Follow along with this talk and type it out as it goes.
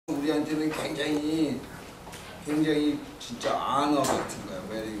우리한테는 굉장히 진짜 honor 같은 거야.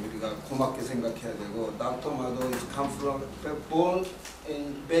 왜 우리가 고맙게 생각해야 되고. Dr. Madou is come from born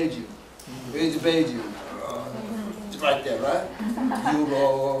in Belgium. Where is Belgium? It's right there, right?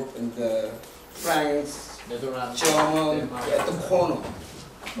 Europe and France, German, at the corner.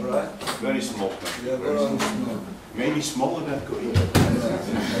 Alright? Very small country. Yeah, very small. Maybe smaller than Korea.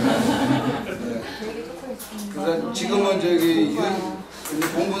 그래서 지금은 저기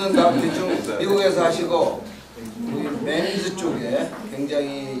공부는 다 대충 미국에서 하시고 우리 맨즈 쪽에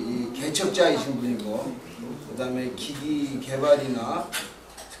굉장히 이 개척자이신 분이고 그다음에 기기 개발이나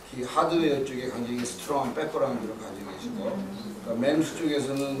특히 하드웨어 쪽에 굉장히 스트롱한 백그라운드를 가지고 계시고 그러니까 맨즈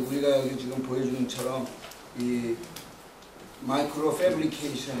쪽에서는 우리가 여기 지금 보여주는 것처럼 이 마이크로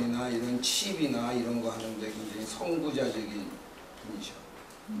패브리케이션이나 이런 칩이나 이런 거 하는데 굉장히 선구자적인 분이셔.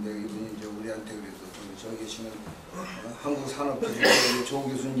 근데 이분이 이제 우리한테 그래도 저기 계시는 한국산업기술의 조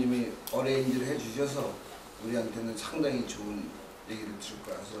교수님이 어레인지를 해주셔서 우리한테는 상당히 좋은 얘기를 들을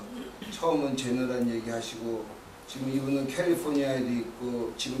거라서 처음은 제너럴 얘기하시고 지금 이분은 캘리포니아에도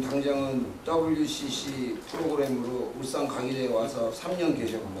있고 지금 당장은 WCC 프로그램으로 울산 강의대에 와서 3년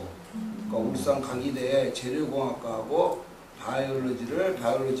계셨고 그러니까 울산 강의대에 재료공학과하고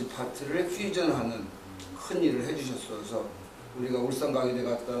바이올로지 파트를 퓨전하는 큰 일을 해주셨어서 우리가 울산 강의대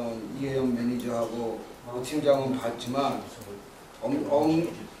갔다 온 이혜영 매니저하고 팀장은 봤지만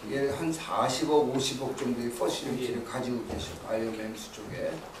한 40억, 50억 정도의 퍼실리티를 가지고 계셔. 바이오맨스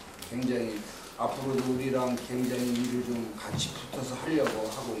쪽에 굉장히 앞으로도 우리랑 굉장히 일을 좀 같이 붙어서 하려고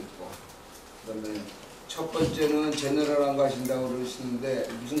하고 있고 그다음에 첫 번째는 제너럴 안 가신다고 그러시는데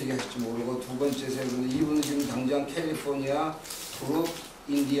무슨 얘기 하실지 모르고 두 번째 세 분은 이분은 지금 당장 캘리포니아 그룹,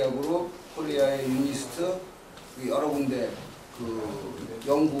 인디아 그룹, 코리아의 유니스트 여러 군데 그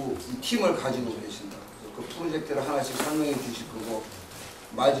연구 팀을 가지고 계신다. 그래서 그 프로젝트를 하나씩 설명해 주실 거고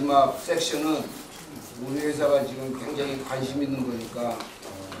마지막 섹션은 우리 회사가 지금 굉장히 관심 있는 거니까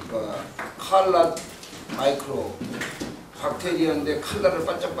그러니까 칼라 마이크로 박테리아인데 칼라를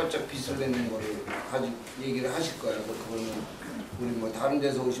반짝반짝 빛을 내는 거를 가지고 얘기를 하실 거예요. 그거는 우리 뭐 다른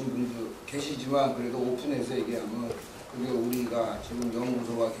데서 오신 분도 계시지만 그래도 오픈해서 얘기하면 그게 우리가 지금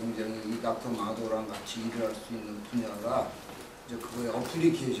연구소가 굉장히 이 닥터 마도랑 같이 일을 할 수 있는 분야라 이제 그거의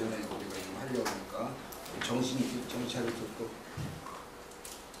어플리케이션에 우리가 좀 하려고 하니까 정신 있게 정찰을 듣고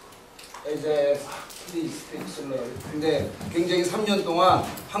이제 근데 굉장히 3년 동안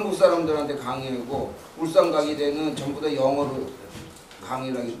한국 사람들한테 강의하고 울산 강의대는 전부 다 영어로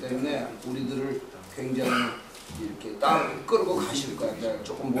강의를 하기 때문에 우리들을 굉장히 이렇게 딱 끌고 가실 거야.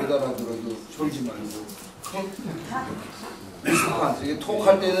 조금 못 알아들어도 졸지 말고. 이게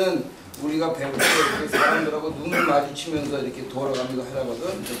톡할 때는 우리가 배울 때 이렇게 사람들하고 눈을 마주치면서 이렇게 돌아가면서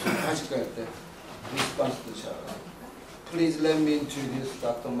하라거든. 이제 하실 거야. 때 리스폰스도 잘. Please let me introduce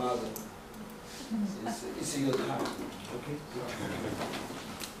Dr. Madou. It's your time. Okay.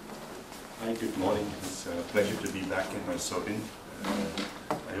 Hi, good morning. It's a pleasure to be back in my Sorin.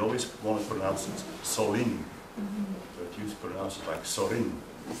 I always want to pronounce it Solin, but you pronounce it like Sorin.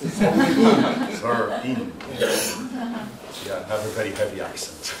 Sorin. Yeah, I have a very heavy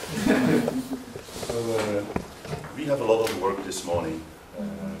accent. So we have a lot of work this morning.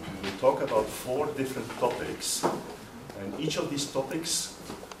 We'll talk about 4 different topics, and each of these topics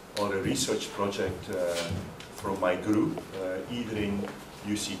are a research project from my group, either in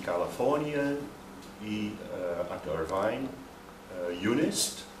UC California, at Irvine,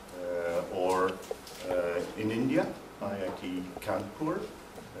 UNIST, or in India, IIT Kanpur,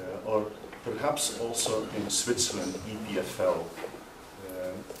 or perhaps also in Switzerland, EPFL.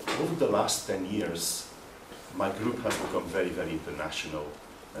 Over the last 10 years, my group has become very, very international,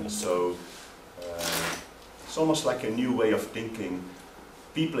 and so it's almost like a new way of thinking.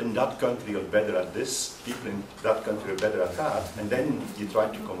 People in that country are better at this, people in that country are better at that, and then you try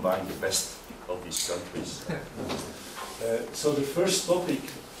to combine the best of these countries. So the first topic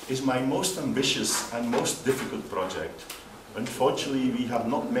is my most ambitious and most difficult project. Unfortunately, we have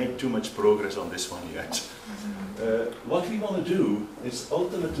not made too much progress on this one yet. What we want to do is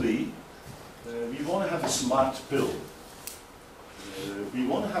ultimately, we want to have a smart pill. We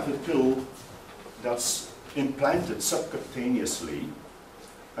want to have a pill that's implanted subcutaneously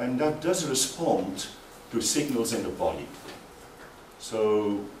and that does respond to signals in the body.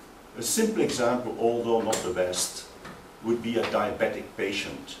 So a simple example, although not the best, would be a diabetic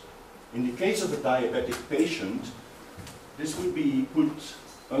patient. In the case of a diabetic patient, this would be put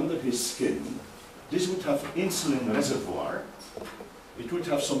under his skin. This would have insulin reservoir. It would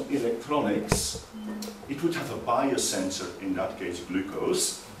have some electronics. It would have a biosensor, in that case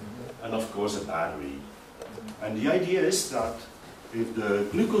glucose, and of course a battery. And the idea is that if the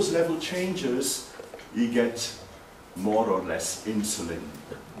glucose level changes, you get more or less insulin.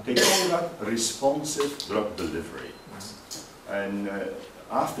 They call that responsive drug delivery. And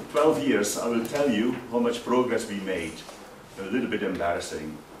after 12 years, I will tell you how much progress we made. A little bit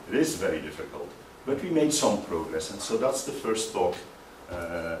embarrassing. It is very difficult. But we made some progress, and so that's the first talk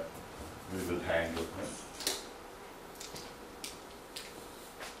we will handle.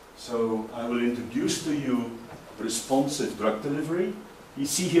 So I will introduce to you responsive drug delivery. You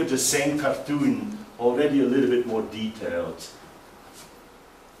see here the same cartoon, already a little bit more detailed.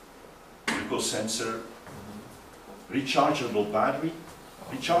 Glucose sensor, rechargeable battery,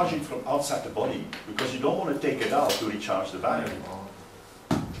 recharging from outside the body, because you don't want to take it out to recharge the battery.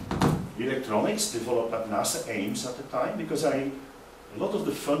 Electronics developed at NASA Ames at the time, because a lot of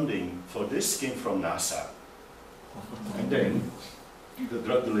the funding for this came from NASA. And then the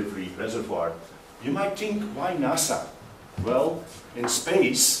drug delivery reservoir. You might think, why NASA? Well, in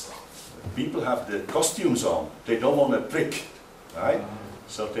space, people have the costumes on. They don't want to prick, right?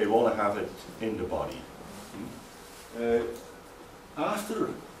 So they want to have it in the body. After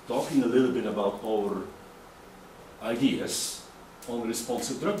talking a little bit about our ideas on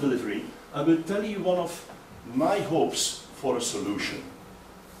responsive drug delivery, I will tell you one of my hopes for a solution,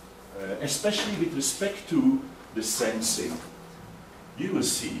 especially with respect to the sensing. You will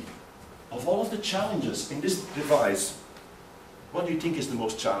see, of all of the challenges in this device, what do you think is the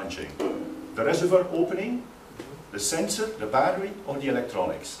most challenging? The reservoir opening, the sensor, the battery, or the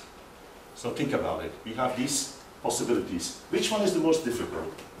electronics? So think about it. We have these possibilities. Which one is the most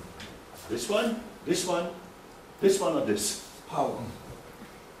difficult? This one, this one, this one, or this? Power.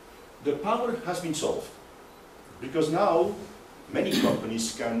 The power has been solved, because now many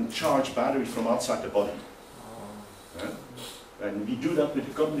companies can charge battery from outside the body. And we do that with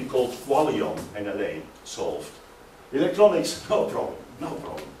a company called Qualion in LA, solved. Electronics, no problem, no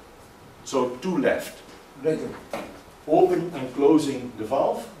problem. So two left. Open and closing the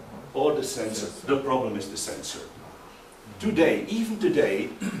valve or the sensor. The problem is the sensor. Today, even today,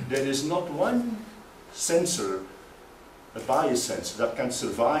 there is not one sensor, a biosensor, that can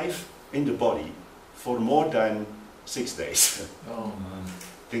survive in the body for more than 6 days. Oh man.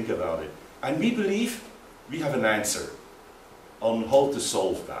 Think about it. And we believe we have an answer on how to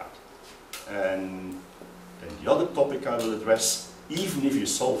solve that. And then the other topic I will address, even if you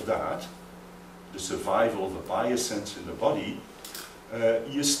solve that, the survival of a biosensor in the body,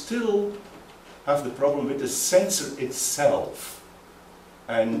 you still have the problem with the sensor itself.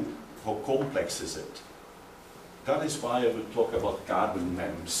 And how complex is it? That is why I will talk about carbon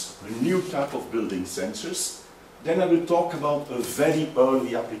MEMS, a new type of building sensors. Then I will talk about a very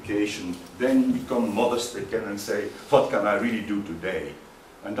early application, then become modest again and say, what can I really do today?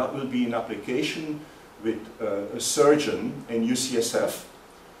 And that will be an application with a surgeon in UCSF,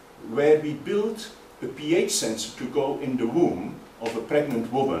 where we built a pH sensor to go in the womb of a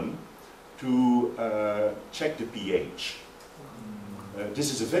pregnant woman to check the pH.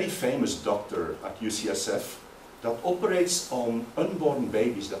 This is a very famous doctor at UCSF that operates on unborn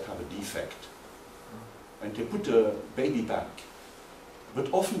babies that have a defect. And they put the baby back.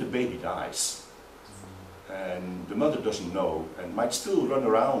 But often the baby dies. And the mother doesn't know and might still run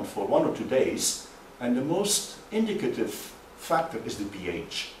around for 1 or 2 days. And the most indicative factor is the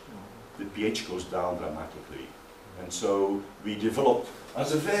pH. The pH goes down dramatically. And so we developed,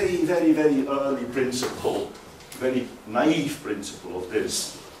 as a very, very, very early principle, very naive principle of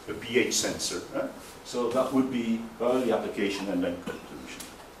this, a pH sensor. So that would be early application and then conclusion.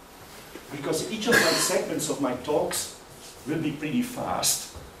 Because each of my segments of my talks will be pretty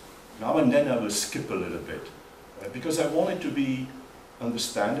fast. Now and then I will skip a little bit. Because I want it to be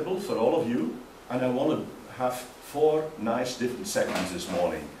understandable for all of you, and I want to have 4 nice different segments this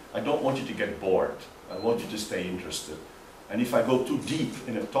morning. I don't want you to get bored. I want you to stay interested. And if I go too deep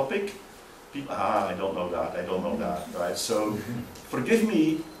in a topic, people, I don't know that, I don't know that, right? So forgive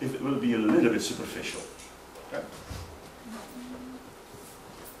me if it will be a little bit superficial. Okay?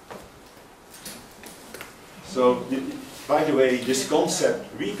 So, by the way, this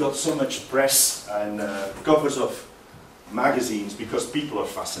concept, we got so much press and covers of magazines because people are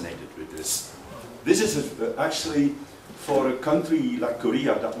fascinated with this. This is actually for a country like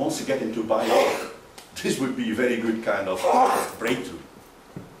Korea that wants to get into bio. This would be a very good kind of breakthrough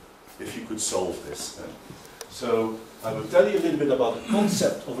if you could solve this. So I will tell you a little bit about the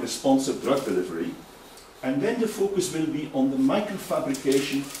concept of responsive drug delivery, and then the focus will be on the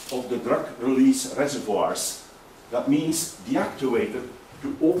microfabrication of the drug release reservoirs. That means the actuator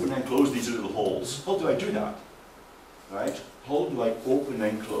to open and close these little holes. How do I do that? Right? How do I open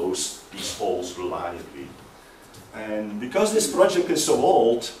and close these holes reliably? And because this project is so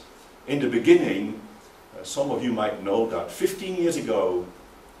old, in the beginning, some of you might know that 15 years ago,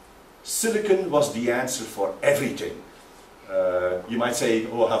 silicon was the answer for everything. You might say,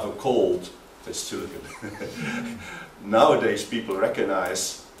 oh, I have a cold, it's silicon. Nowadays, people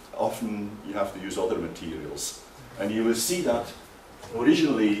recognize often you have to use other materials. And you will see that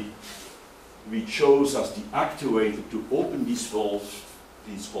originally we chose as the actuator to open these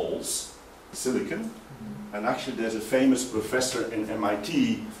holes, silicon. And actually there's a famous professor in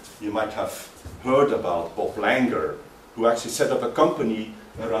MIT, you might have heard about, Bob Langer, who actually set up a company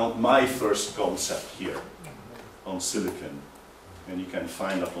around my first concept here on silicon. And you can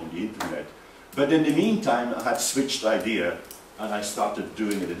find that on the internet. But in the meantime, I had switched idea and I started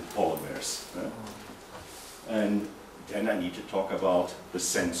doing it in polymers. And then I need to talk about the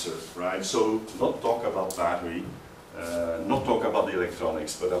sensor, right? So not talk about battery, not talk about the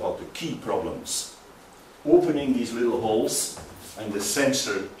electronics, but about the key problems. Opening these little holes and the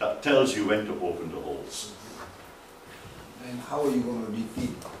sensor that tells you when to open the holes. And how are you going to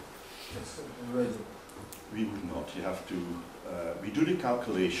repeat? We would not. You have to, we do the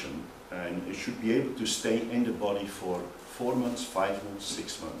calculation and it should be able to stay in the body for 4 months, 5 months,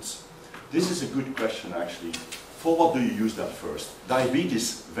 6 months. This is a good question actually. For what do you use that first?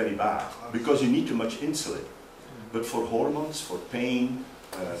 Diabetes, very bad, because you need too much insulin. But for hormones, for pain,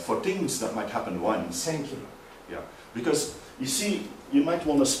 for things that might happen once. Thank you. Yeah, because you see, you might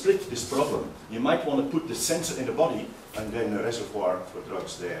want to split this problem. You might want to put the sensor in the body and then a reservoir for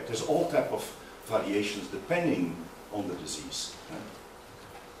drugs there. There's all type of variations depending on the disease.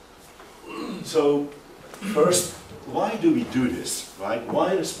 So, first, why do we do this, right?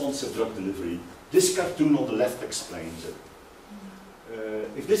 Why responsive drug delivery? This cartoon on the left explains it.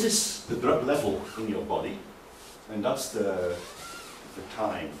 If this is the drug level in your body, and that's the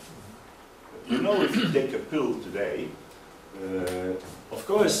time. You know, if you take a pill today, of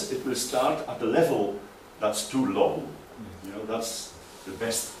course it will start at the level that's too low. You know, that's the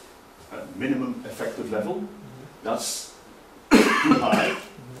best minimum effective level. That's too high.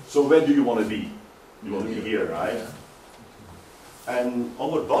 So where do you want to be? You want to be here, right? And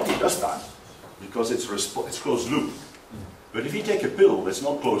our body does that because it's closed loop. But if you take a pill, it's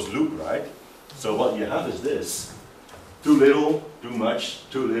not closed loop, right? So what you have is this. Too little, too much,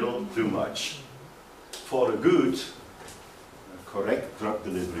 too little, too much. For a good, correct drug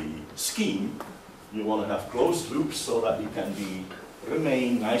delivery scheme, you want to have closed loops so that you can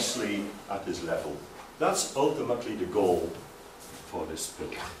remain nicely at this level. That's ultimately the goal for this pill.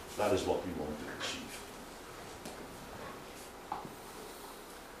 That is what we want to achieve.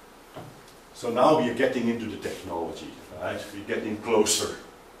 So now we are getting into the technology, right? We're getting closer.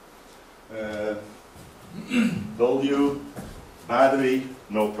 Value, battery,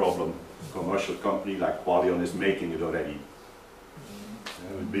 no problem. Commercial company like Qualion is making it already.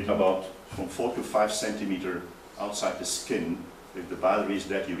 It will be about from 4 to 5 centimeters outside the skin. If the battery is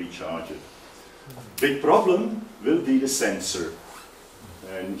dead, you recharge it. Big problem will be the sensor.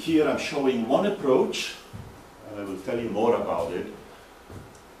 And here I'm showing one approach, and I will tell you more about it.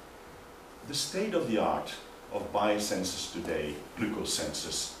 The state of the art of biosensors today, glucose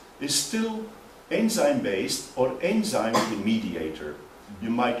sensors, is still enzyme-based or enzyme with a mediator. You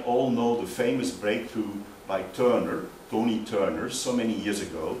might all know the famous breakthrough by Turner, Tony Turner, so many years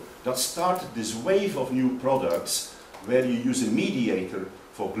ago, that started this wave of new products where you use a mediator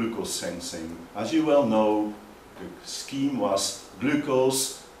for glucose sensing. As you well know, the scheme was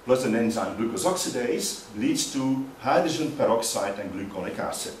glucose plus an enzyme glucose oxidase leads to hydrogen peroxide and gluconic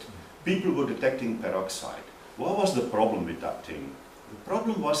acid. People were detecting peroxide. What was the problem with that thing? The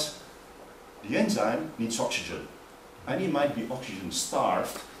problem was the enzyme needs oxygen. And it might be oxygen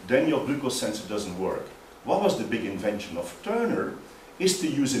starved, then your glucose sensor doesn't work. What was the big invention of Turner is to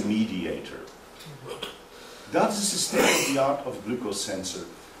use a mediator. That is the state of the art of glucose sensor.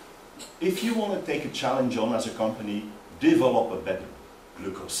 If you want to take a challenge on as a company, develop a better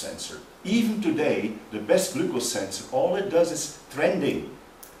glucose sensor. Even today, the best glucose sensor, all it does is trending.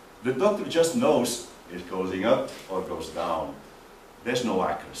 The doctor just knows it's going up or goes down. There's no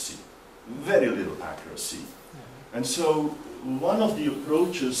accuracy, very little accuracy. And so one of the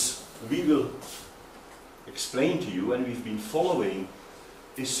approaches we will explain to you and we've been following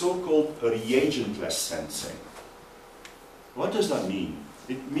is so-called a reagentless sensing. What does that mean?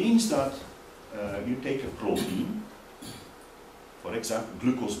 It means that you take a protein, for example,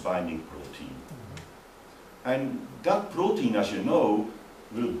 glucose binding protein. And that protein, as you know,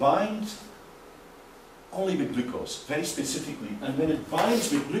 will bind only with glucose, very specifically. And when it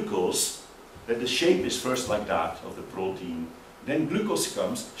binds with glucose, that the shape is first like that of the protein, then glucose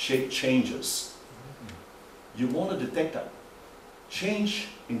comes, shape changes. you want to detect a change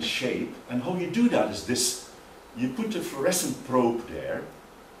in shape, and how you do that is this. You put a fluorescent probe there,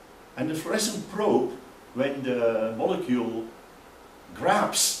 and the fluorescent probe, when the molecule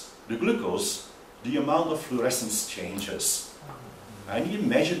grabs the glucose, the amount of fluorescence changes. And you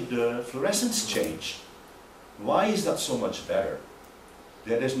measure the fluorescence change. Why is that so much better?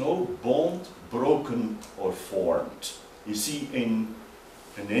 There is no bond broken or formed. You see, in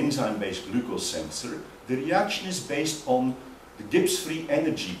an enzyme-based glucose sensor, the reaction is based on the Gibbs-free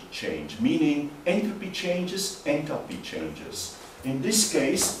energy change, meaning entropy changes, enthalpy changes. In this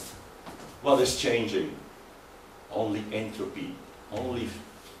case, what is changing? Only entropy, only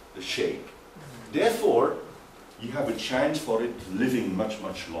the shape. Therefore, you have a chance for it living much,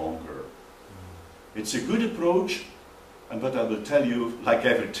 much longer. It's a good approach, but I will tell you, like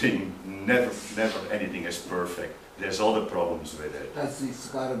everything, never anything is perfect. There's other problems with it. It's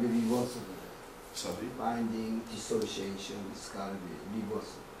got to be reversible. Sorry? Binding, dissociation, it's got to be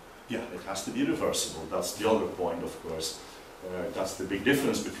reversible. Yeah, it has to be reversible. That's the other point, of course. That's the big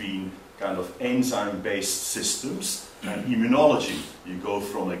difference between kind of enzyme-based systems and immunology. You go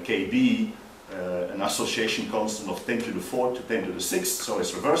from a KB, an association constant of 10 to the 4th to 10 to the 6th, so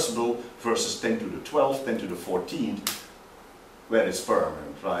it's reversible, versus 10 to the 12th, 10 to the 14th, where it's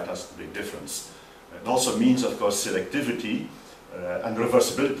permanent, right? That's the big difference. It also means, of course, selectivity and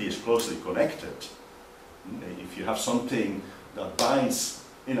reversibility is closely connected. If you have something that binds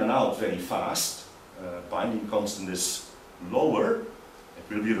in and out very fast, binding constant is lower, it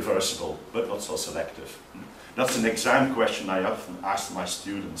will be reversible, but not so selective. That's an exam question I often ask my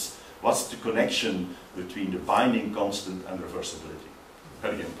students. What's the connection between the binding constant and reversibility?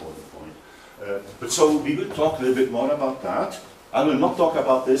 Very important point. But so we will talk a little bit more about that. I will not talk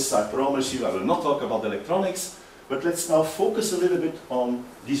about this, I promise you, I will not talk about electronics, but let's now focus a little bit on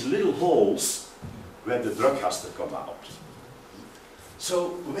these little holes where the drug has to come out.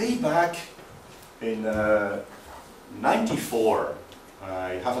 So way back in '94,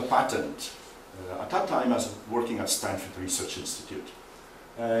 I have a patent. At that time I was working at Stanford Research Institute.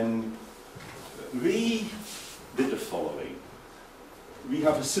 And we did the following. We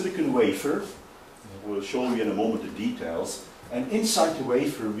have a silicon wafer. We'll show you in a moment the details. And inside the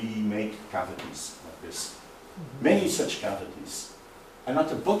wafer we make cavities like this. Many such cavities. And at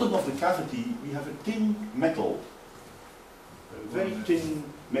the bottom of the cavity we have a thin metal. Very thin,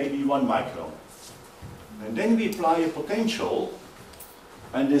 maybe 1 micron. And then we apply a potential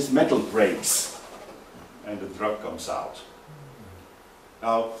and this metal breaks and the drug comes out.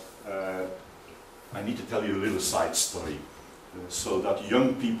 Now, I need to tell you a little side story so that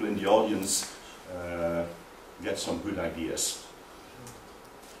young people in the audience get some good ideas.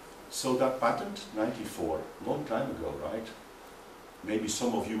 So that patent, '94, long time ago, right? Maybe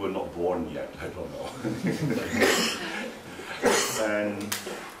some of you were not born yet, I don't know. And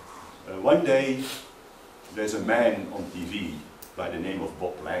one day, there's a man on TV by the name of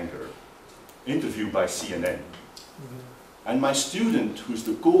Bob Langer, interviewed by CNN. And my student, who's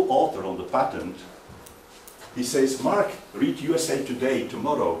the co-author on the patent, he says, "Mark, read USA Today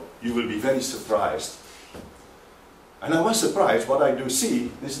tomorrow, you will be very surprised." And I was surprised. What I do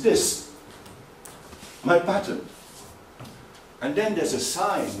see is this, my patent. And then there's a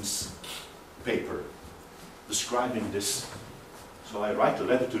science paper describing this. So I write a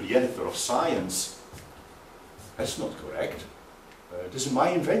letter to the editor of Science. That's not correct. This is my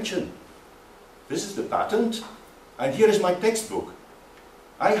invention. This is the patent. And here is my textbook.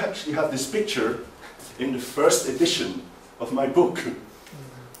 I actually have this picture in the first edition of my book.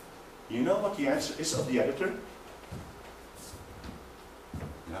 You know what the answer is of the editor?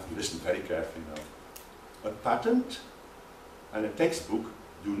 You have to listen very carefully now. A patent and a textbook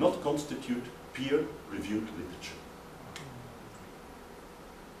do not constitute peer-reviewed literature.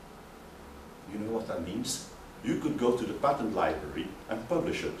 You know what that means? You could go to the patent library and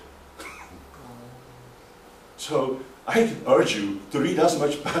publish it. So I urge you to read as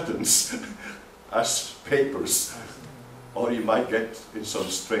much patents as papers, or you might get in some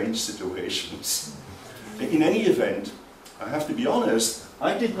strange situations. In any event, I have to be honest,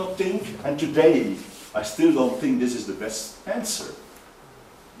 I did not think, and today I still don't think this is the best answer.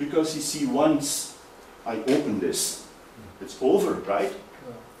 Because you see, once I open this, it's over, right?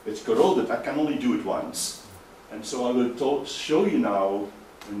 It's corroded, I can only do it once. And so I will show you now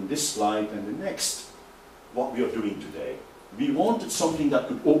in this slide and the next what we are doing today. We wanted something that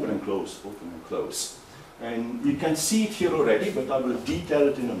could open and close, open and close. And you can see it here already, but I will detail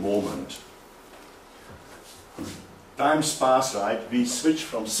it in a moment. Times pass, right? We switch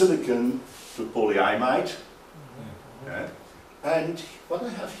from silicon to polyimide. Yeah. And what I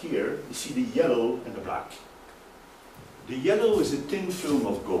have here, you see the yellow and the black. The yellow is a thin film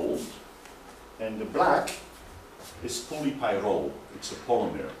of gold, and the black is polypyrrole. It's a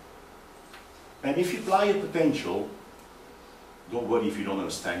polymer. And if you apply a potential, don't worry if you don't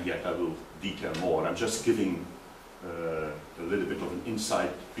understand yet, I will detail more. I'm just giving a little bit of an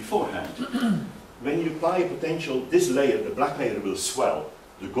insight beforehand. When you apply a potential, this layer, the black layer, will swell,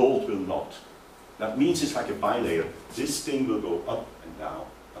 the gold will not. That means it's like a bilayer. This thing will go up and down,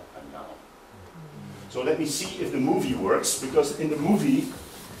 up and down. So let me see if the movie works, because in the movie,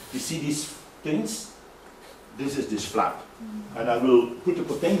 you see these things? This is this flap. And I will put a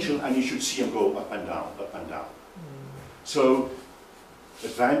potential and you should see them go up and down, up and down. So,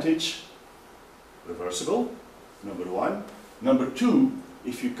 advantage, reversible, number one. Number two,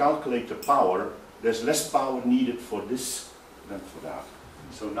 if you calculate the power, there's less power needed for this than for that.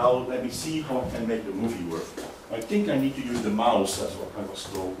 So now let me see how I can make the movie work. I think I need to use the mouse, that's what I was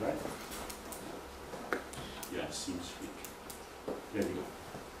told, right? Yeah, seems weak. There we go.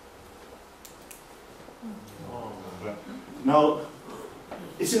 Now,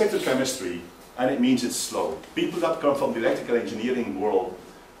 it's electrochemistry, and it means it's slow. People that come from the electrical engineering world,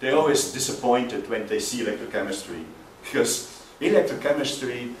 they're always disappointed when they see electrochemistry, because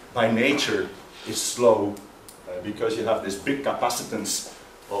electrochemistry by nature is slow, because you have this big capacitance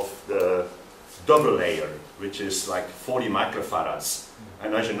of the double layer, which is like 40 microfarads.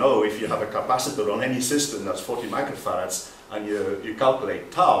 And as you know, if you have a capacitor on any system that's 40 microfarads, and you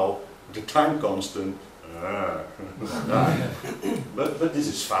calculate tau, the time constant, but this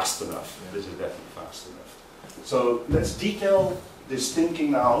is fast enough. This is definitely fast enough. So let's detail this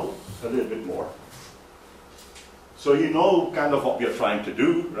thinking now a little bit more. So you know kind of what we are trying to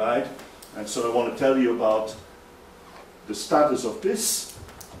do, right? And so I want to tell you about the status of this,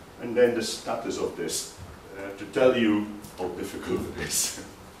 and then the status of this, to tell you how difficult it is.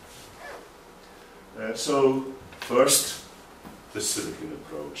 So first, the silicon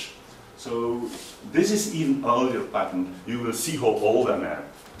approach. So this is even earlier patent. You will see how old I am.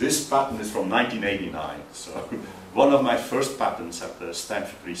 This patent is from 1989. So one of my first patents at the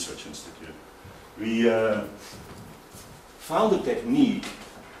Stanford Research Institute. We found a technique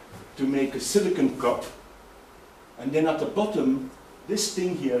to make a silicon cup, and then at the bottom, this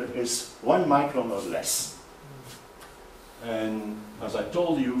thing here is 1 micron or less. And as I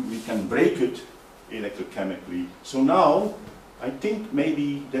told you, we can break it electrochemically. So now, I think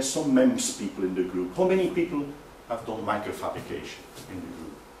maybe there's some MEMS people in the group. How many people have done microfabrication in the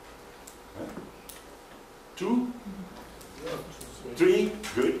group? 2? 3?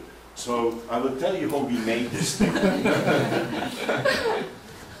 Good. So I will tell you how we made this thing.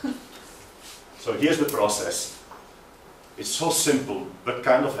 So here's the process. It's so simple, but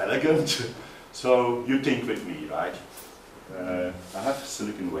kind of elegant. So you think with me, right? I have a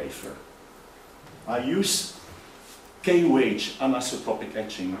silicon wafer. I use KUH, anisotropic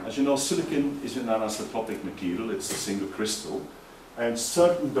etching. As you know, silicon is an anisotropic material, it's a single crystal. And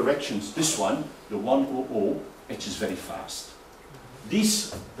certain directions, this one, the 100, etches very fast.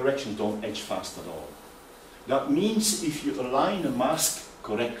 These directions don't etch fast at all. That means if you align a mask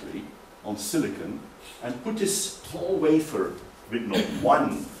correctly on silicon and put this whole wafer with not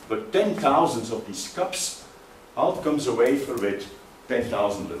one, but 10,000 of these cups, out comes a wafer with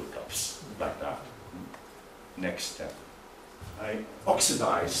 10,000 little cups, like that. Next step. I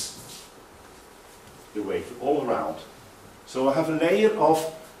oxidize the wafer all around. So I have a layer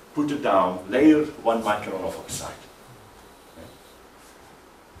of, put it down, layer 1 micron of oxide. Okay.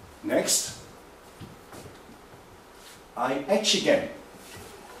 Next, I etch again.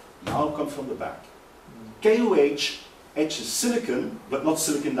 Now come from the back. KUH etches silicon, but not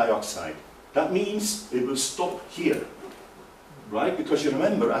silicon dioxide. That means it will stop here, right? Because you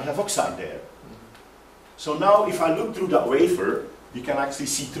remember, I have oxide there. So now if I look through that wafer, you can actually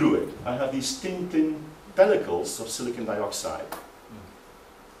see through it. I have these thin pellicles of silicon dioxide.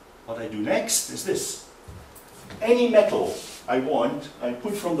 What I do next is this. Any metal I want, I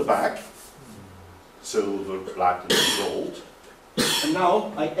put from the back, silver, platinum, gold, and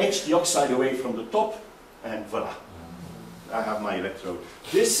now I etch the oxide away from the top, and voila, I have my electrode.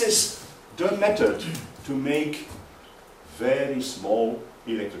 This is the method to make very small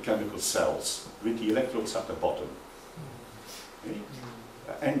electrochemical cells with the electrodes at the bottom. Okay?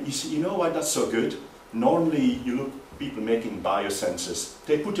 And you know why that's so good? Normally you look people making biosensors,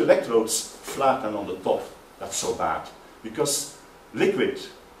 they put electrodes flat and on the top. That's so bad. Because liquid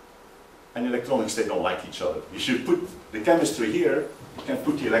and electronics, they don't like each other. You should put the chemistry here, you can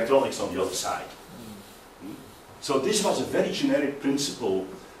put the electronics on the other side. So this was a very generic principle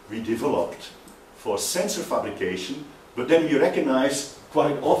we developed for sensor fabrication, but then we recognize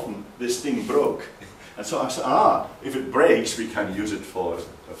quite often this thing broke. And so I said, if it breaks, we can use it for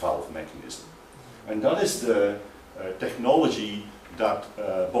a valve mechanism. And that is the technology that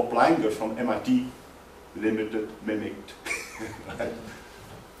Bob Langer from MIT Limited mimicked. Right?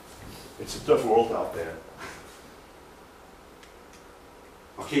 It's a tough world out there.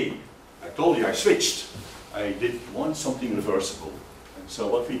 Okay, I told you I switched. I did want something reversible. And so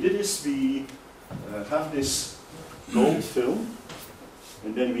what we did is we have this gold film,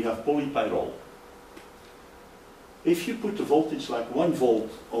 and then we have polypyrrole. If you put the voltage like 1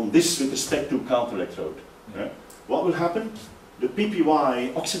 volt on this with a step 2 counter electrode, what will happen? The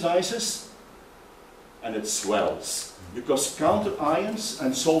PPY oxidizes and it swells because counter ions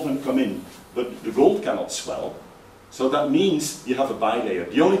and solvent come in, but the gold cannot swell. So that means you have a bilayer.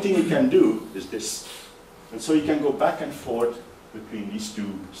 The only thing you can do is this. And so you can go back and forth between these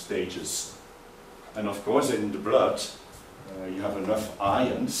two stages. And of course in the blood you have enough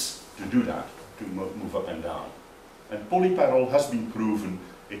ions to do that, to move up and down. And polypyrrole has been proven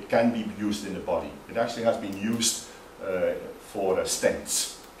it can be used in the body. It actually has been used for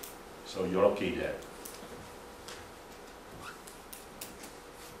stents. So you're okay there.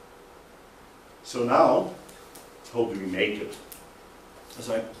 So now, how do we make it? As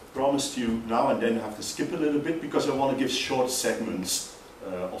I promised you, now and then I have to skip a little bit because I want to give short segments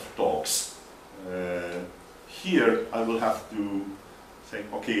of talks. Here I will have to say,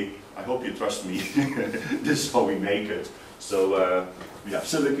 okay, I hope you trust me. This is how we make it. So we have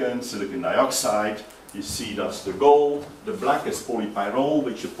silicon, silicon dioxide. You see that's the gold. The black is polypyrrole,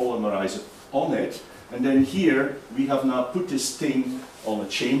 which you polymerize it on it. And then here we have now put this thing on a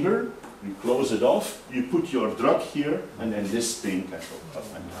chamber. You close it off. You put your drug here, and then this thing can go up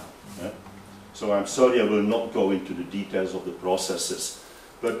and down. Yeah? So I'm sorry I will not go into the details of the processes,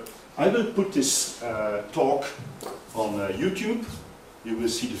 but I will put this talk on YouTube. You will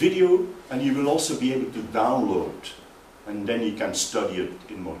see the video, and you will also be able to download, and then you can study it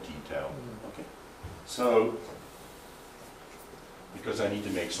in more detail. Okay? So, because I need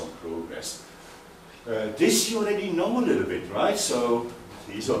to make some progress. This you already know a little bit, right? So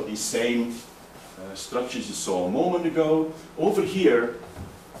these are the same structures you saw a moment ago. Over here,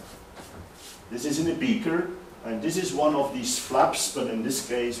 this is in a beaker, and this is one of these flaps, but in this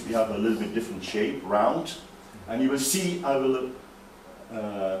case we have a little bit different shape, round. And you will see, I will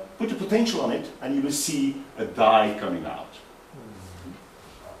put a potential on it, and you will see a dye coming out.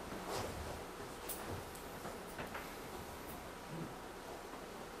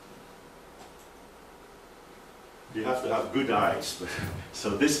 You have to have good eyes. So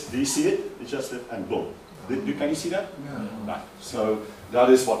this, do you see it? It's just a, and boom. Can you see that? Yeah. Right. So that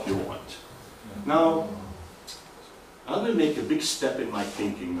is what you want. Yeah. Now, I will make a big step in my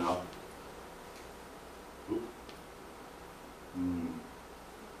thinking now.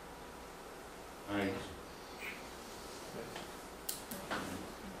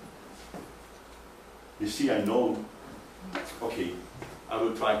 You see, I know. Okay, I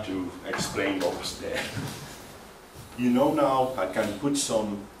will try to explain what was there. You know now I can put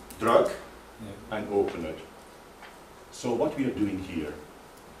some drug and open it. So what we are doing here,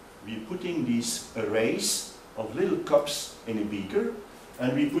 we are putting these arrays of little cups in a beaker,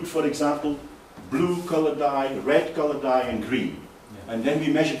 and we put, for example, blue color dye, red color dye, and green. And then we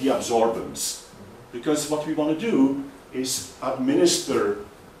measure the absorbance. Because what we want to do is administer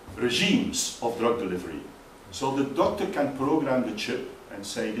regimes of drug delivery. So the doctor can program the chip and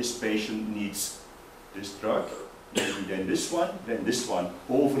say this patient needs this drug, then this one,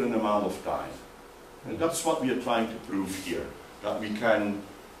 over an amount of time. And that's what we are trying to prove here, that we can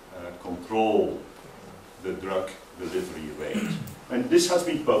control the drug delivery rate. And this has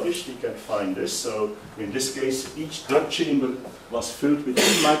been published, you can find this. So in this case, each drug chamber was filled with 2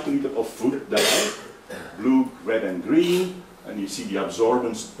 microliter of food dye, blue, red, and green, and you see the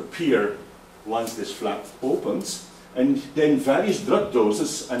absorbance appear once this flap opens. And then various drug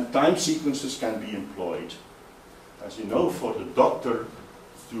doses and time sequences can be employed. As you know, for the doctor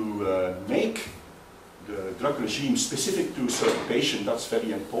to make the drug regime specific to a certain patient, that's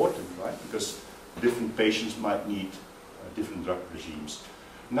very important, right? Because different patients might need different drug regimes.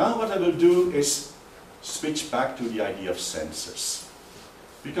 Now what I will do is switch back to the idea of sensors.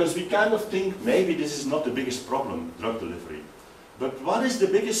 Because we kind of think maybe this is not the biggest problem, drug delivery. But what is the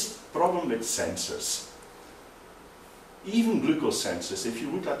biggest problem with sensors? Even glucose sensors, if you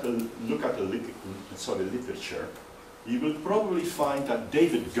look at the literature, you will probably find that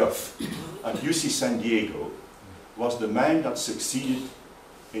David Guff at UC San Diego was the man that succeeded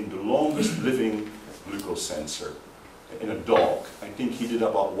in the longest living glucose sensor in a dog. I think he did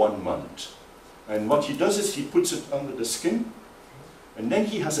about 1 month. And what he does is he puts it under the skin, and then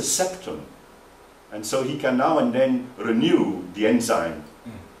he has a septum. And so he can now and then renew the enzyme.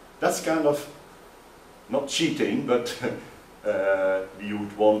 That's kind of not cheating, but we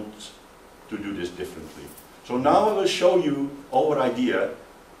would want to do this differently. So now I will show you our idea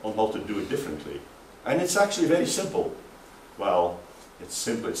on how to do it differently. And it's actually very simple. Well, it's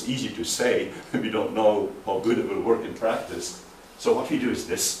simple, it's easy to say. We don't know how good it will work in practice. So what we do is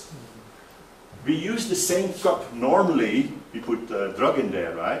this. We use the same cup. Normally, we put a drug in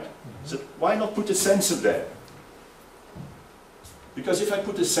there, right? So why not put a sensor there? Because if I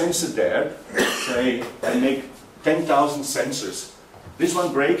put a sensor there, say I make 10,000 sensors. This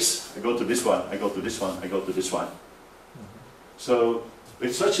one breaks, I go to this one, I go to this one, I go to this one. So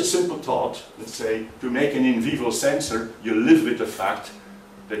it's such a simple thought. Let's say to make an in vivo sensor, you live with the fact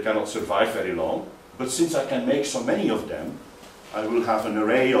they cannot survive very long. But since I can make so many of them, I will have an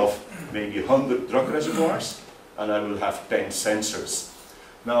array of maybe 100 drug reservoirs, and I will have 10 sensors.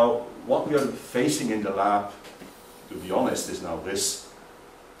 Now, what we are facing in the lab, to be honest, is now this.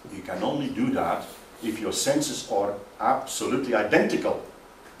 You can only do that if your sensors are absolutely identical.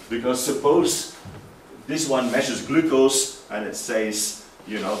 Because suppose this one measures glucose and it says,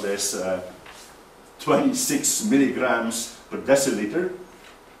 you know, there's 26 milligrams per deciliter,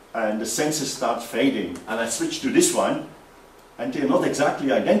 and the sensors start fading, and I switch to this one, and they're not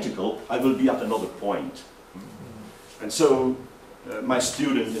exactly identical, I will be at another point. And so my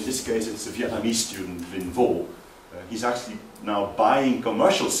student, in this case it's a Vietnamese student, Vinh Vo, he's actually now buying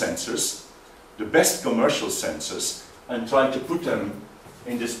commercial sensors, the best commercial sensors, and trying to put them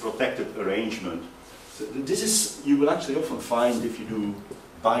in this protected arrangement. So this is, you will actually often find if you do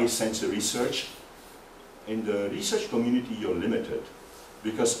biosensor research, in the research community you're limited,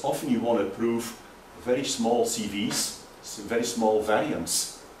 because often you want to prove very small CVs, very small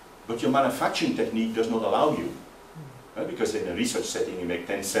variants, but your manufacturing technique does not allow you. Because in a research setting you make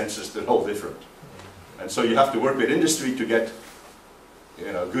 10 sensors, they're all different. And so you have to work with industry to get,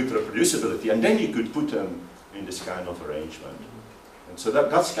 you know, good reproducibility, and then you could put them in this kind of arrangement. And so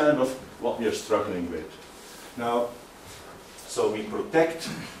that's kind of what we are struggling with. Now, so we protect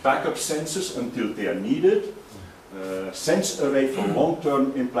backup sensors until they are needed, sense array for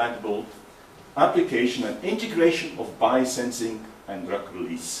long-term implantable application and integration of biosensing and drug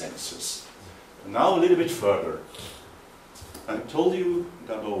release sensors. And now a little bit further. I told you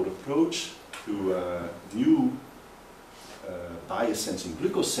that our approach to new biosensing,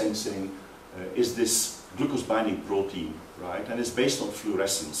 glucose sensing, is this glucose binding protein, right? And it's based on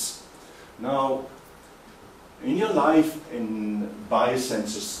fluorescence. Now, in your life in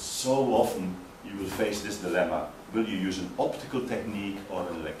biosensors, so often you will face this dilemma. Will you use an optical technique or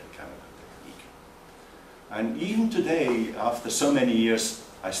an electrochemical technique? And even today, after so many years,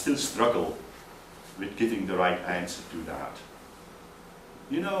 I still struggle with giving the right answer to that.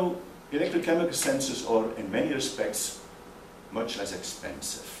 You know, electrochemical sensors are in many respects much less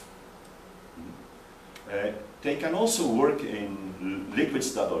expensive. They can also work in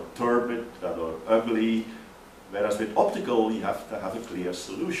liquids that are turbid, that are ugly, whereas with optical you have to have a clear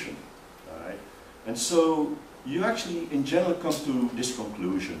solution. Right? And so you actually in general come to this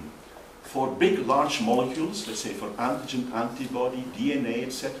conclusion. For big large molecules, let's say for antigen, antibody, DNA,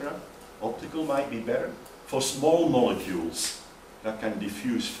 etc., optical might be better. For small molecules that can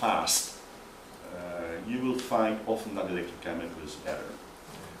diffuse fast, you will find often that electrochemical is better.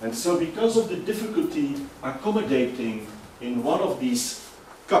 And so because of the difficulty accommodating in one of these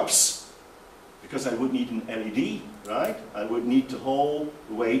cups, because I would need an LED, right? I would need the whole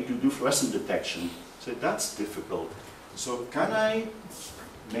way to do fluorescent detection. So that's difficult. So can I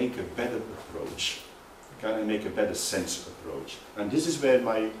make a better approach? Can I make a better sensor approach? And this is where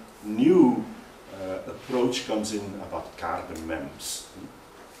my new approach comes in about carbon MEMS.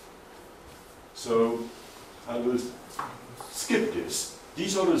 So I will skip this.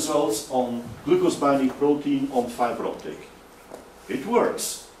 These are results on glucose binding protein on fiber optic. It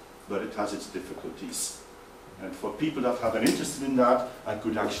works, but it has its difficulties. And for people that have an interest in that, I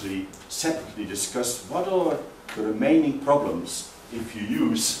could actually separately discuss what are the remaining problems if you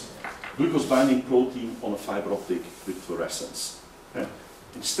use glucose binding protein on a fiber optic with fluorescence. Okay?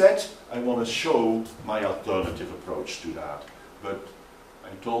 Instead, I want to show my alternative approach to that. But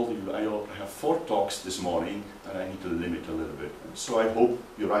I told you I have 4 talks this morning and I need to limit a little bit. So I hope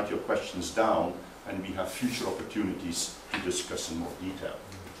you write your questions down and we have future opportunities to discuss in more detail.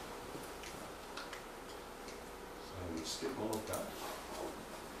 So I will skip all of that.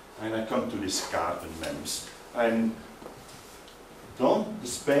 And I come to this carbon MEMS. And don't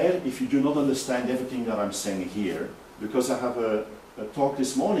despair if you do not understand everything that I'm saying here, because I have a talk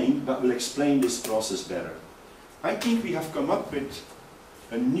this morning that will explain this process better. I think we have come up with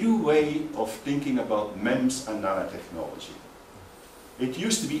a new way of thinking about MEMS and nanotechnology. It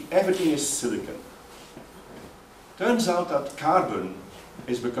used to be everything is silicon. Turns out that carbon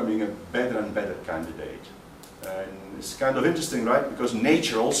is becoming a better and better candidate. And it's kind of interesting, right? Because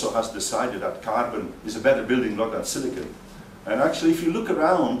nature also has decided that carbon is a better building block than silicon. And actually, if you look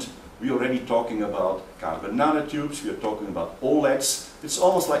around, we're already talking about carbon nanotubes, we are talking about OLEDs. It's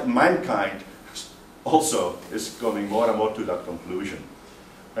almost like mankind also is coming more and more to that conclusion.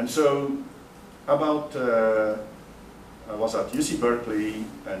 And so, about, I was at UC Berkeley,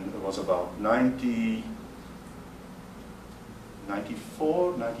 and it was about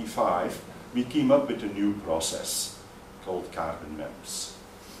 94, 95, we came up with a new process called carbon MEMS.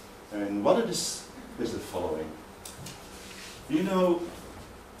 And what it is the following. You know,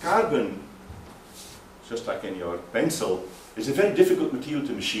 carbon, just like in your pencil, is a very difficult material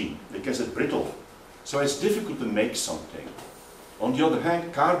to machine because it's brittle. So it's difficult to make something. On the other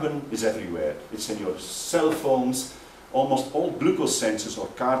hand, carbon is everywhere. It's in your cell phones. Almost all glucose sensors are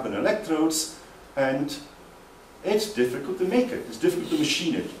carbon electrodes, and it's difficult to make it. It's difficult to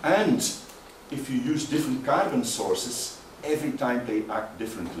machine it. And if you use different carbon sources, every time they act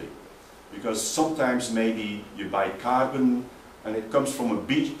differently. Because sometimes maybe you buy carbon and it comes from a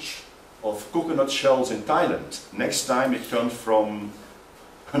beach of coconut shells in Thailand. Next time it comes from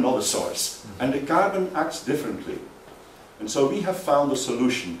another source. And the carbon acts differently. And so we have found a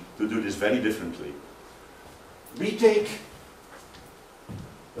solution to do this very differently. We take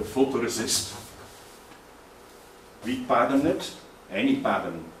a photoresist. We pattern it, any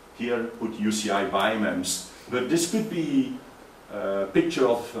pattern. Here put UCI BioMEMS, but this could be a picture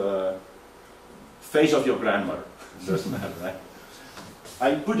of face of your grandmother. Doesn't matter, right?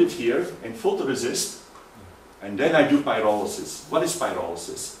 I put it here in photoresist, and then I do pyrolysis. What is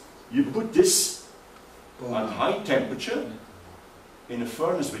pyrolysis? You put this at high temperature in a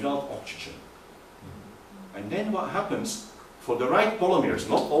furnace without oxygen. And then what happens, for the right polymers,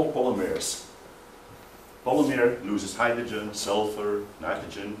 not all polymers, polymer loses hydrogen, sulfur,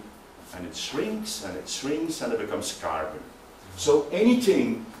 nitrogen, and it shrinks and it shrinks and it becomes carbon. So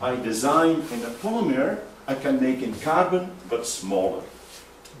anything I design in a polymer, I can make in carbon, but smaller.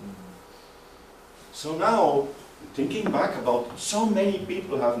 So now, thinking back about so many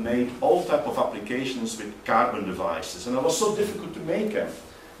people have made all type of applications with carbon devices, and it was so difficult to make them.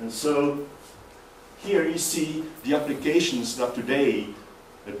 And so here you see the applications that today,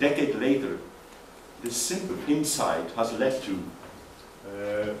 a decade later, this simple insight has led to.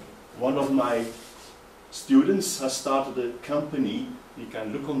 One of my students has started a company. You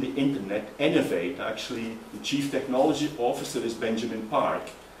can look on the internet, Innovate. Actually, the chief technology officer is Benjamin Park,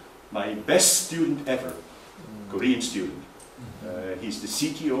 my best student ever, Korean student. He's the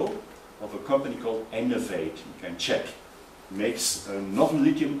CTO of a company called Innovate. You can check. Makes a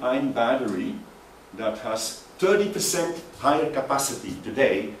non-lithium-ion battery that has 30% higher capacity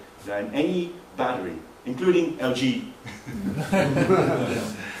today than any battery, including LG.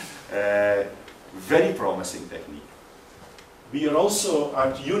 Very promising technique. We are also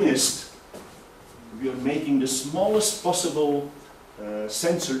at UNIST, we are making the smallest possible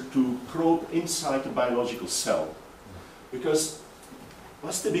sensor to probe inside the biological cell. Because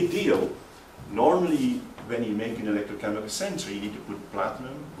what's the big deal? Normally, when you make an electrochemical sensor, you need to put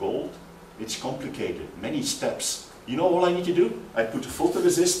platinum, gold. It's complicated, many steps. You know all I need to do? I put a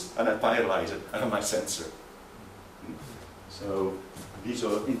photoresist and I pyrolyze it, and I have my sensor. So these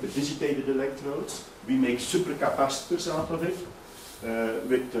are interdigitated electrodes. We make supercapacitors out of it.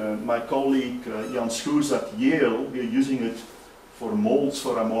 With my colleague Jan Schoers at Yale, we are using it for molds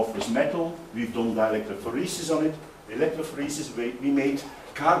for amorphous metal. We've done electrophoresis on it. Electrophoresis, we made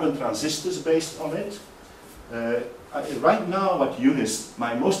carbon transistors based on it. Right now at UNIST,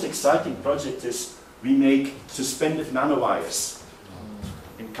 my most exciting project is we make suspended nanowires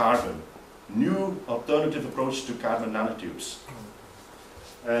in carbon. New alternative approach to carbon nanotubes.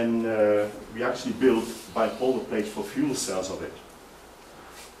 And we actually built bipolar plates for fuel cells of it.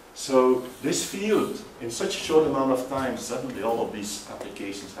 So this field, in such a short amount of time, suddenly all of these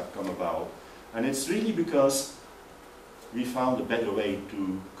applications have come about. And it's really because we found a better way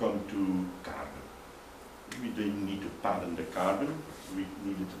to come to carbon. We didn't need to pattern the carbon, we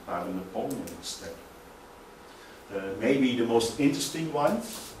needed to pattern the polymer instead. Maybe the most interesting one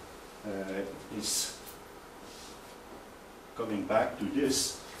is coming back to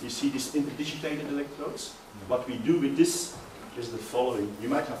this. You see these interdigitated electrodes? What we do with this is the following. You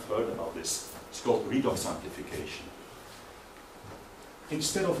might have heard about this. It's called redox amplification.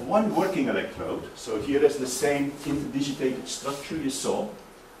 Instead of one working electrode, so here is the same interdigitated structure you saw,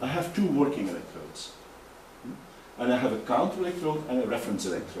 I have two working electrodes. and I have a counter electrode and a reference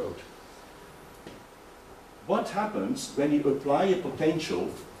electrode. What happens when you apply a potential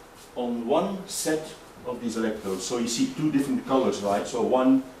on one set of these electrodes? So you see two different colors, right? So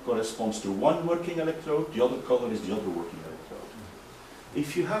one corresponds to one working electrode, the other color is the other working electrode.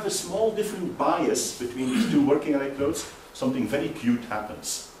 If you have a small different bias between these two working electrodes, something very cute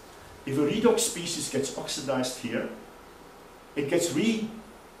happens. If a redox species gets oxidized here, it gets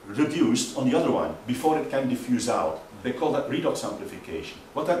reduced on the other one before it can diffuse out. They call that redox amplification.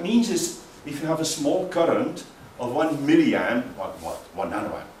 What that means is, if you have a small current of 1 milliamp, 1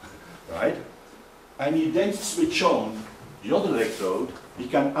 nanoamp, right? And you then switch on the other electrode, you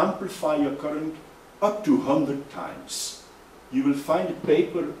can amplify your current up to 100 times. You will find a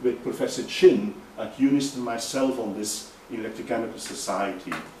paper with Professor Chin at UNIST and myself on this in Electrochemical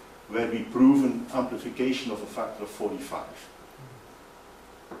Society, where we prove an amplification of a factor of 45.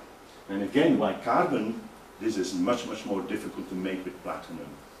 And again, why carbon? This is much, much more difficult to make with platinum,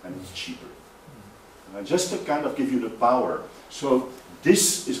 and it's cheaper. Just to kind of give you the power. So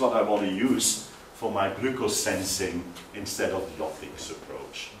this is what I want to use for my glucose sensing instead of the optics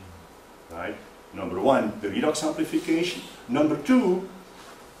approach. Right? Number one, the redox amplification. Number two,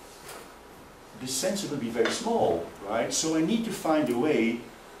 this sensor will be very small, right? So I need to find a way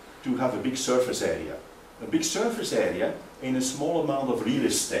to have a big surface area. A big surface area in a small amount of real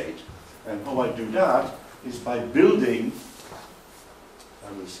estate. And how I do that is by building,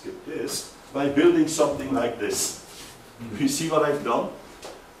 I will skip this, by building something like this. You see what I've done?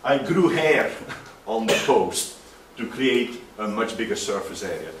 I grew hair on the post to create a much bigger surface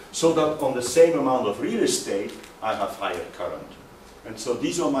area, so that on the same amount of real estate, I have higher current. And so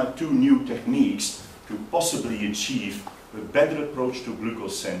these are my two new techniques to possibly achieve a better approach to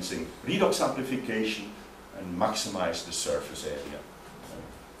glucose sensing, redox amplification, and maximize the surface area.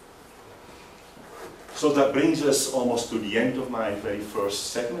 So that brings us almost to the end of my very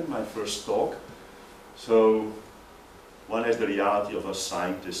first segment, my first talk. So one is the reality of a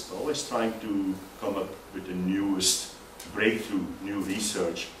scientist, always trying to come up with the newest breakthrough, new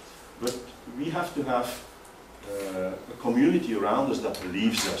research. But we have to have a community around us that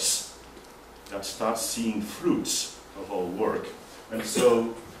believes us, that starts seeing fruits of our work. And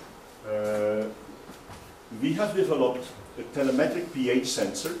so we have developed a telemetric pH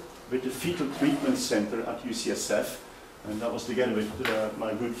sensor with the Fetal Treatment Center at UCSF, and that was together with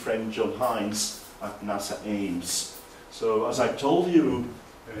my good friend John Hines at NASA Ames. So as I told you,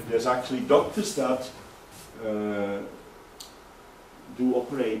 there's actually doctors that do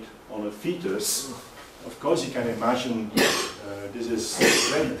operate on a fetus. Of course you can imagine this is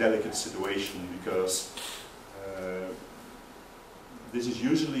a very delicate situation, because this is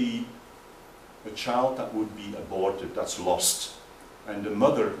usually a child that would be aborted, that's lost. And the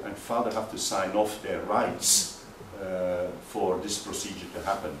mother and father have to sign off their rights for this procedure to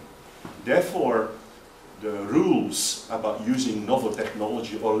happen. Therefore, the rules about using novel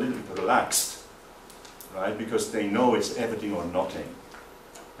technology are a little bit relaxed, right? Because they know it's everything or nothing.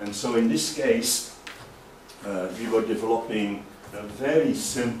 And so in this case, we were developing a very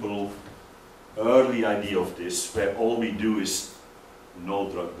simple, early idea of this, where all we do is no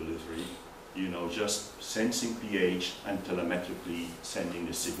drug delivery, you know, just sensing pH and telemetrically sending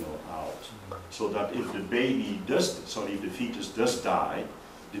the signal out. So that if the baby does, if the fetus does die,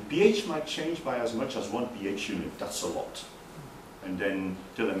 the pH might change by as much as 1 pH unit, that's a lot. And then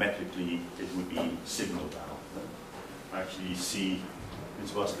telemetrically it would be signaled out. Actually you see,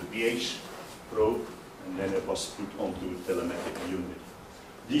 this was the pH probe, and then it was put onto a telemetric unit.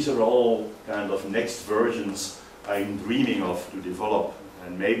 These are all kind of next versions I'm dreaming of to develop.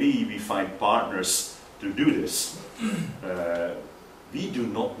 And maybe we find partners to do this. We do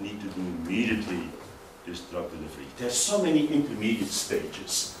not need to do immediately this drug delivery. There's so many intermediate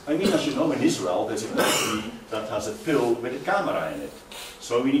stages. I mean, as you know, in Israel, there's a company that has a pill with a camera in it.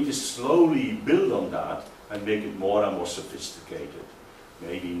 So we need to slowly build on that and make it more and more sophisticated.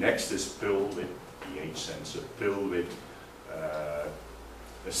 Maybe next is pill with pH sensor, pill with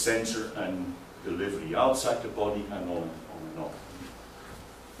a sensor and delivery outside the body, and on and on.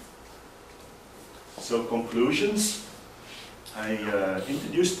 So conclusions, I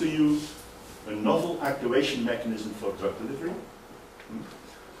introduced to you a novel activation mechanism for drug delivery.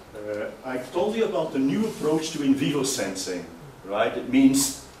 I told you about the new approach to in vivo sensing, right? It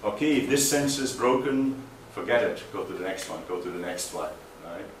means, okay, if this sensor is broken, forget it, go to the next one, go to the next one,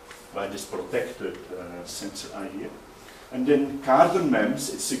 right? By this protected sensor idea. And then carbon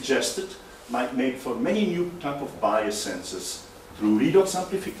MEMS, it's suggested, might make for many new type of bias sensors through redox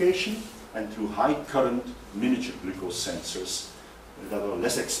amplification and through high current miniature glucose sensors, that are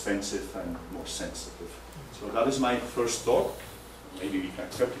less expensive and more sensitive. So that is my first talk. Maybe we can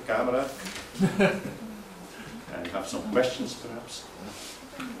cut the camera and have some questions perhaps.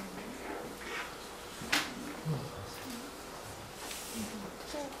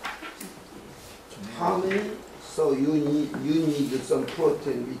 How many? So you need some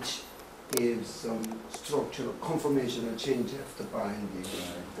protein which gives some structural conformational change after binding,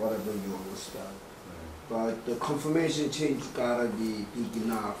 whatever you understand. But the conformation change gotta be big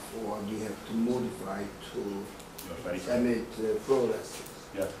enough, or you have to modify to emit fluorescence.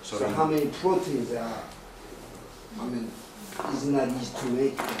 Yeah. So how many proteins are? I mean, it's not easy to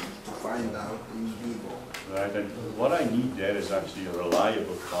make them to find out in vivo. Right, and what I need there is actually a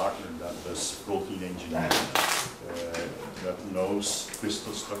reliable partner that does protein engineering, that knows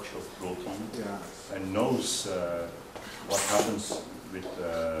crystal structure of protein, and knows what happens with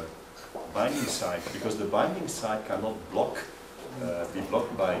the binding site, because the binding site cannot be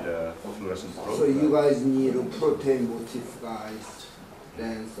blocked by the fluorescent protein. So you guys need a protein motif guys,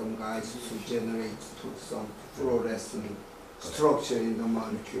 then some guys to generate some fluorescent structure in the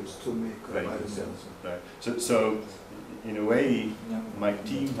molecules to make a biosensor. Right. So in a way, my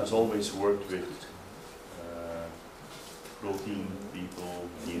team has always worked with protein people,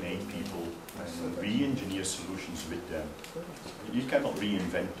 DNA people, and re-engineer solutions with them. You cannot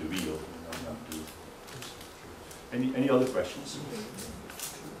reinvent the wheel. You have to. Any other questions?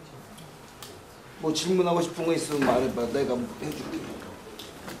 뭐 질문하고 싶은 거 있으면 말해봐. 내가 해줄게.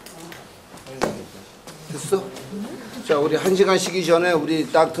 됐어? 자, 우리 1시간 쉬기 전에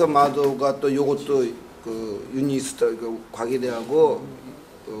우리 닥터 마도가 또 요것도 그 유니스터 그 과기대하고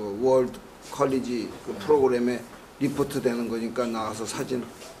월드 컬리지 그 프로그램에 리포트 되는 거니까 나와서 사진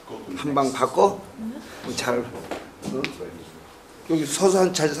한 방 받고 잘 여기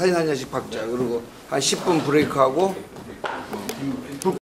서서 사진 한 장씩 박자. 그리고 한 10분 브레이크하고